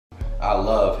I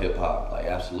love hip hop, like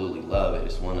absolutely love it.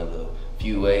 It's one of the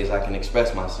few ways I can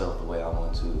express myself the way I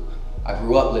want to. I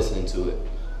grew up listening to it.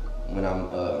 When I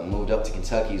moved up to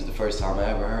Kentucky, it's the first time I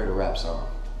ever heard a rap song.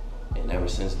 And ever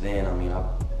since then, I mean, I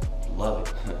love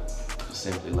it. Just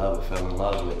simply love it, fell in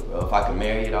love with it, bro. If I could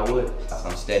marry it, I would.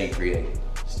 I'm steady creating,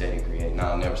 no,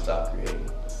 I'll never stop creating.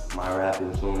 My rap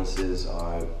influences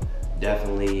are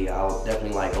definitely, I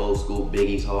definitely like old school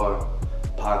Biggie's hard,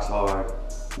 Pac's hard,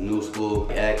 new school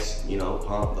X, you know,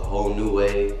 Pump, the whole new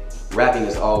wave. Rapping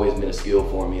has always been a skill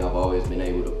for me. I've always been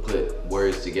able to put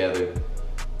words together.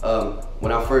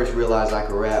 When I first realized I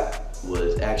could rap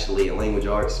was actually a language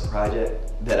arts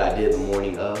project that I did the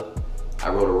morning of. I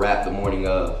wrote a rap the morning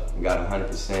of and got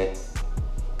 100%.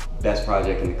 Best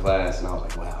project in the class, and I was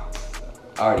like, wow.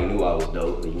 I already knew I was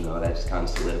dope, but you know, that just kind of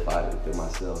solidified it within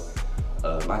myself.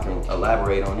 I can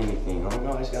elaborate on anything. I don't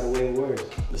know, I just got a way of words.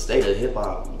 The state of hip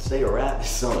hop, the state of rap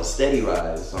is on a steady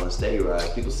rise. It's on a steady rise.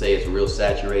 People say it's real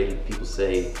saturated. People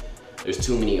say there's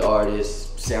too many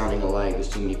artists sounding alike. There's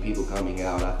too many people coming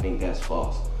out. I think that's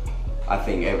false. I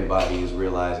think everybody is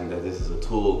realizing that this is a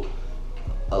tool.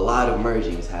 A lot of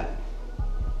merging is happening.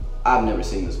 I've never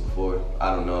seen this before.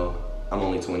 I don't know. I'm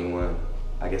only 21.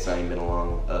 I guess I ain't been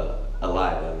alive that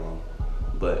long.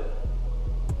 But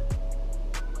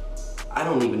I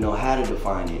don't even know how to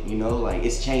define it, you know? Like,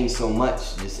 it's changed so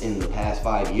much just in the past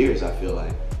 5 years, I feel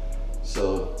like.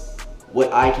 So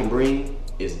what I can bring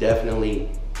is definitely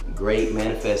great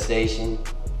manifestation,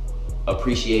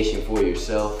 appreciation for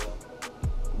yourself,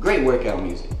 great workout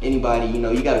music. Anybody, you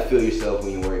know, you gotta feel yourself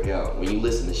when you work out. When you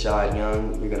listen to Shad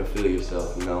Young, you're gonna feel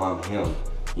yourself. You know, I'm him.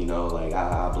 You know, like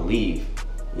I believe.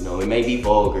 You know, it may be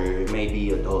vulgar, it may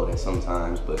be adult at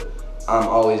sometimes, but I'm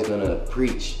always gonna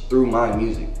preach through my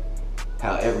music,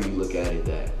 however you look at it,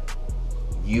 that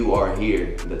you are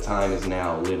here, the time is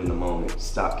now, live in the moment,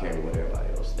 stop caring what everybody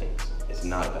else thinks. It's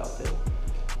not about them.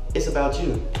 It's about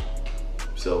you.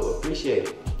 So appreciate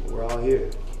it. We're all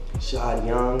here. Shad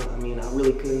Young, I mean, I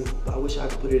wish I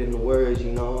could put it into words,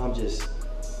 you know, I'm just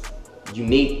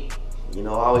unique. You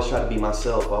know, I always try to be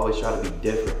myself, I always try to be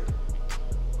different.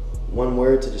 One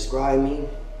word to describe me,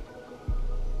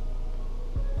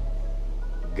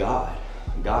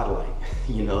 godlike,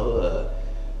 you know,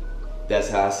 that's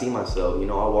how I see myself. You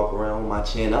know, I walk around with my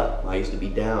chin up. I used to be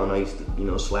down, I used to, you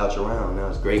know, slouch around. Now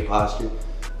it's great posture,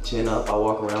 chin up, I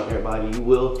walk around everybody. You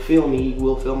will feel me, you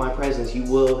will feel my presence, you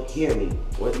will hear me,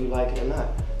 whether you like it or not.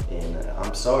 And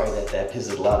I'm sorry that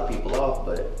pisses a lot of people off,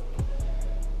 but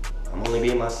I'm only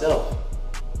being myself.